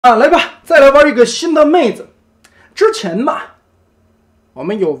啊，来吧，再来玩一个新的妹子。之前嘛，我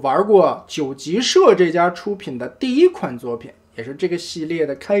们有玩过九级社这家出品的第一款作品，也是这个系列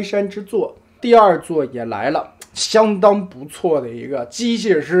的开山之作。第二作也来了，相当不错的一个机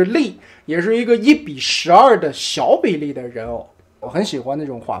械师力，也是一个1:12的小比例的人偶。我很喜欢那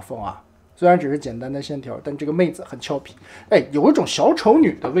种画风啊，虽然只是简单的线条，但这个妹子很俏皮，哎，有一种小丑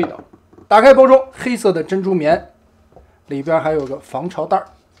女的味道。打开包装，黑色的珍珠棉，里边还有个防潮袋。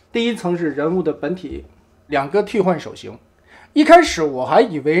第一层是人物的本体，2个替换手型。一开始我还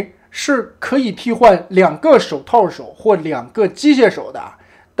以为是可以替换2个手套手或2个机械手的，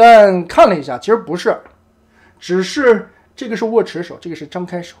但看了一下，其实不是，只是这个是握持手，这个是张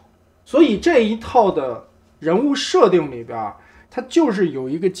开手。所以这一套的人物设定里边，它就是有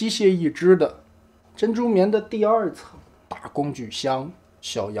一个机械义肢的珍珠棉的第2层，大工具箱、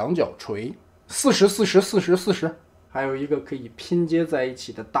小羊角锤，40、40、40、40。还有一个可以拼接在一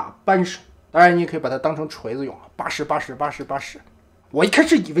起的大扳手，当然你也可以把它当成锤子用，80、80、80、80。我一开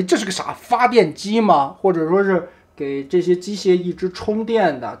始以为这是个啥发电机吗？或者说是给这些机械一直充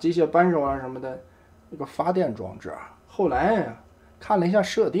电的机械扳手啊什么的一个发电装置啊。后来看了一下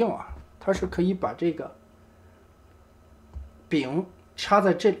设定啊，它是可以把这个柄插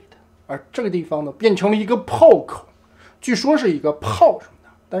在这里的，而这个地方呢变成了一个炮口，据说是一个炮什么的，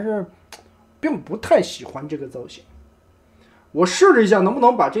但是并不太喜欢这个造型。我试了一下能不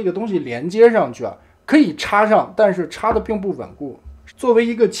能把这个东西连接上去啊，可以插上，但是插的并不稳固。作为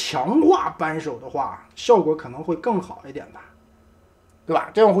一个强化扳手的话，效果可能会更好一点吧，对吧？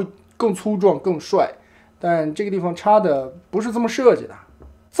这样会更粗壮更帅，但这个地方插的不是这么设计的。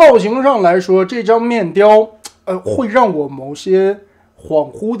造型上来说，这张面雕会让我某些恍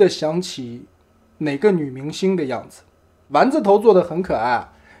惚的想起哪个女明星的样子。丸子头做的很可爱，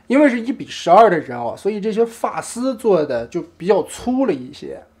因为是1:12的人偶，所以这些发丝做的就比较粗了一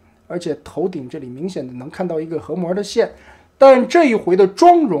些，而且头顶这里明显的能看到一个合模的线。但这一回的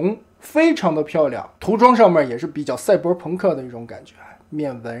妆容非常的漂亮，涂装上面也是比较赛博朋克的一种感觉，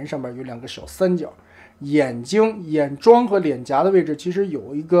面纹上面有2个小三角，眼睛、眼妆和脸颊的位置其实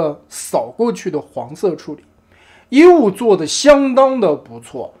有一个扫过去的黄色处理，衣物做的相当的不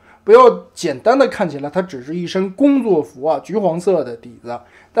错。不要简单的看起来它只是一身工作服啊，橘黄色的底子，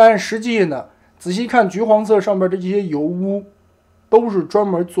但实际呢，仔细看橘黄色上面的这些油污都是专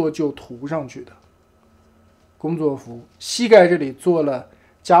门做旧涂上去的。工作服膝盖这里做了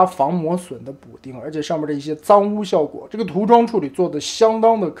加防磨损的补丁，而且上面的一些脏污效果，这个涂装处理做的相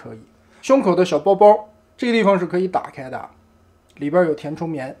当的可以。胸口的小包包这个地方是可以打开的，里边有填充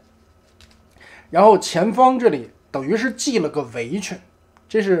棉，然后前方这里等于是系了个围裙，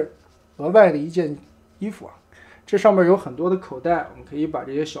这是额外的一件衣服啊。这上面有很多的口袋，我们可以把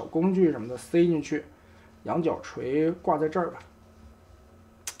这些小工具什么的塞进去，羊角锤挂在这儿吧，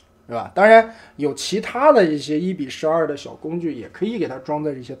对吧？当然有其他的一些1:12的小工具也可以给它装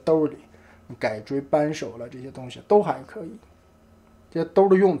在这些兜里，改锥扳手了，这些东西都还可以。这些兜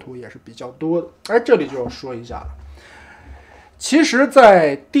的用途也是比较多的。这里就要说一下了，其实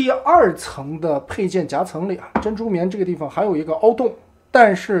在第2层的配件夹层里啊，珍珠棉这个地方还有一个凹洞，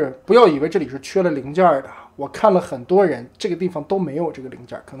但是不要以为这里是缺了零件的，我看了很多人这个地方都没有这个零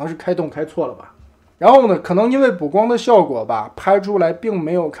件，可能是开洞开错了吧。然后呢，可能因为补光的效果吧，拍出来并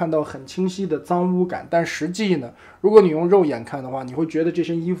没有看到很清晰的脏污感，但实际呢，如果你用肉眼看的话，你会觉得这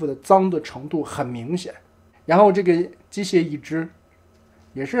身衣服的脏的程度很明显。然后这个机械义肢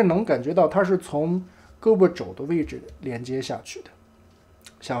也是能感觉到它是从胳膊肘的位置连接下去的，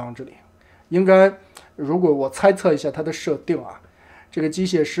像这里应该，如果我猜测一下它的设定啊，这个机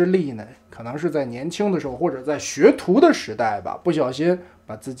械师力呢，可能是在年轻的时候或者在学徒的时代吧，不小心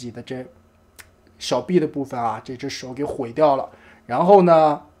把自己的这小臂的部分啊，这只手给毁掉了。然后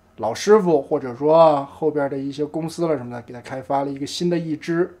呢，老师傅或者说后边的一些公司了什么的，给他开发了一个新的义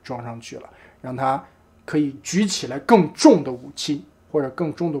肢装上去了，让他可以举起来更重的武器或者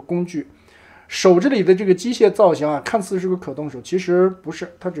更重的工具。手这里的这个机械造型啊，看似是个可动手，其实不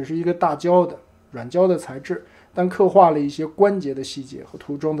是，它只是一个大胶的软胶的材质，但刻画了一些关节的细节和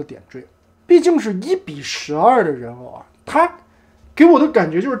涂装的点缀。毕竟是1:12的人偶啊，它给我的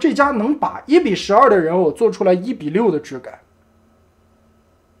感觉就是这家能把1:12的人偶做出来1:6的质感，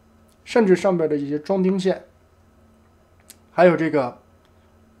甚至上边的一些装钉线，还有这个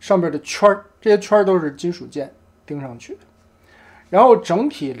上边的圈，这些圈都是金属件钉上去的。然后整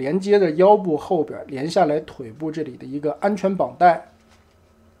体连接的腰部后边连下来腿部这里的一个安全绑带，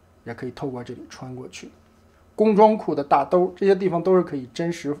也可以透过这里穿过去。工装裤的大兜，这些地方都是可以真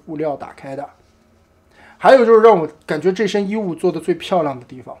实物料打开的。还有就是让我感觉这身衣物做的最漂亮的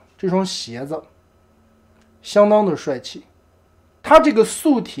地方，这双鞋子相当的帅气，它这个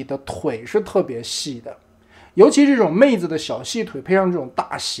素体的腿是特别细的，尤其这种妹子的小细腿配上这种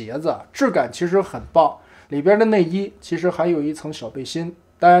大鞋子，质感其实很棒。里边的内衣其实还有一层小背心，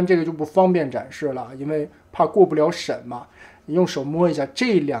当然这个就不方便展示了，因为怕过不了审嘛。你用手摸一下，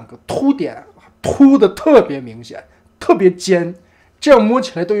这两个凸点凸的特别明显，特别尖，这样摸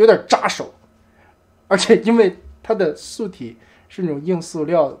起来都有点扎手。而且因为它的素体是那种硬塑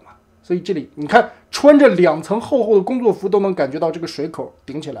料的嘛，所以这里你看穿着2层厚厚的工作服都能感觉到这个水口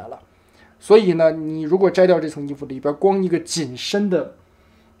顶起来了。所以呢，你如果摘掉这层衣服，里边光一个紧身的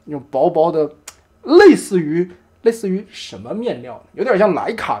那种薄薄的类似于什么面料呢？有点像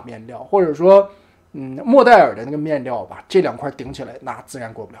莱卡面料，或者说莫代尔的那个面料吧，这2块顶起来那自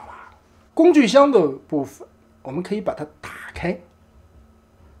然过不了了。工具箱的部分我们可以把它打开，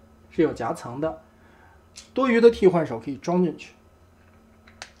是有夹层的，多余的替换手可以装进去。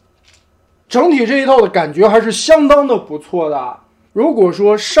整体这一套的感觉还是相当的不错的。如果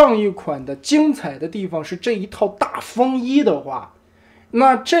说上一款的精彩的地方是这一套大风衣的话，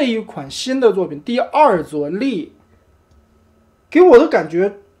那这一款新的作品第2作力给我的感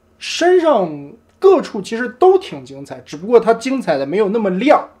觉身上各处其实都挺精彩，只不过它精彩的没有那么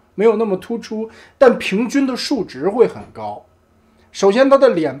亮，没有那么突出，但平均的数值会很高。首先它的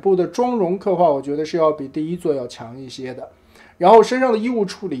脸部的妆容刻画我觉得是要比第1作要强一些的，然后身上的衣物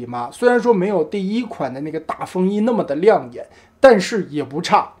处理嘛，虽然说没有第1款的那个大风衣那么的亮眼，但是也不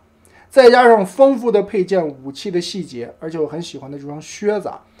差。再加上丰富的配件、武器的细节，而且我很喜欢的这双靴子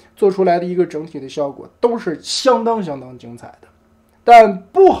做出来的一个整体的效果都是相当精彩的。但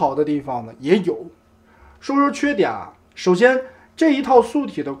不好的地方呢也有，说缺点首先这一套素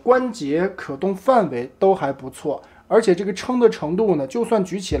体的关节可动范围都还不错，而且这个撑的程度呢，就算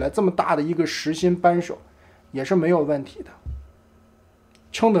举起来这么大的一个实心扳手也是没有问题的，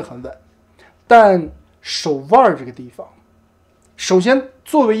撑得很稳。但手腕这个地方，首先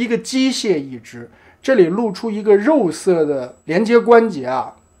作为一个机械义肢，这里露出一个肉色的连接关节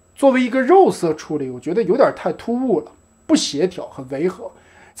作为一个肉色处理，我觉得有点太突兀了，不协调，很违和。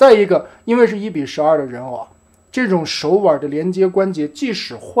再一个，因为是1:12的人偶这种手腕的连接关节即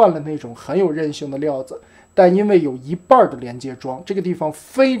使换了那种很有韧性的料子，但因为有一半的连接装，这个地方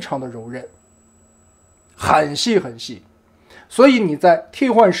非常的柔韧，很细，所以你在替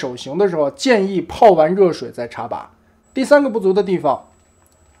换手型的时候建议泡完热水再插拔。第3个不足的地方，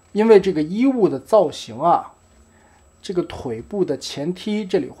因为这个衣物的造型这个腿部的前踢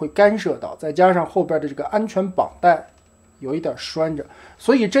这里会干涉到，再加上后边的这个安全绑带有一点拴着，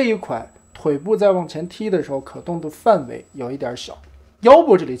所以这一款腿部在往前踢的时候可动的范围有一点小。腰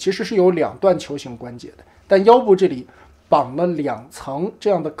部这里其实是有2段球形关节的，但腰部这里绑了2层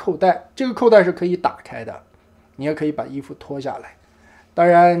这样的扣带，这个扣带是可以打开的，你也可以把衣服脱下来。当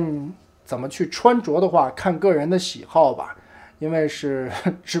然怎么去穿着的话看个人的喜好吧，因为是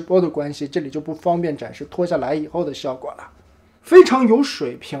直播的关系，这里就不方便展示脱下来以后的效果了。非常有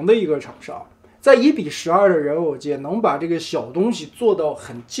水平的一个厂商，在1:12的人偶界能把这个小东西做到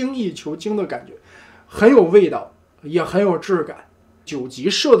很精益求精的感觉，很有味道，也很有质感。9级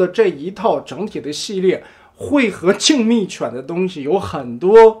社的这一套整体的系列会和静谧犬的东西有很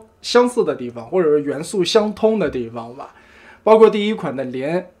多相似的地方，或者是元素相通的地方吧。包括第1款的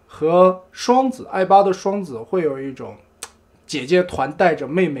莲和双子，艾巴的双子会有一种姐姐团带着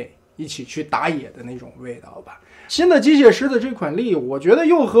妹妹一起去打野的那种味道吧。新的机械师的这款力，我觉得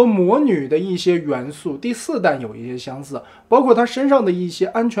又和魔女的一些元素第4弹有一些相似，包括她身上的一些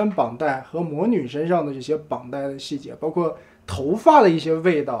安全绑带和魔女身上的这些绑带的细节，包括头发的一些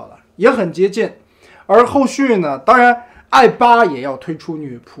味道了，也很接近。而后续呢，当然艾巴也要推出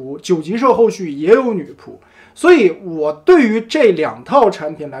女仆，9级社后续也有女仆，所以我对于这2套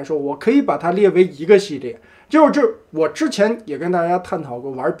产品来说，我可以把它列为一个系列。就是我之前也跟大家探讨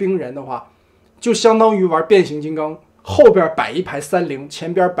过，玩冰人的话就相当于玩变形金刚，后边摆一排30，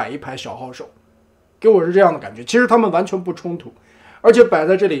前边摆一排小号手，给我是这样的感觉。其实他们完全不冲突，而且摆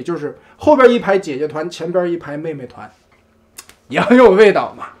在这里就是后边一排姐姐团，前边一排妹妹团，也很有味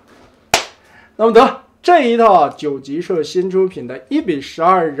道嘛。那么这一套9级社新出品的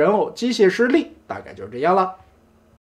1:12人偶机械师力大概就是这样了。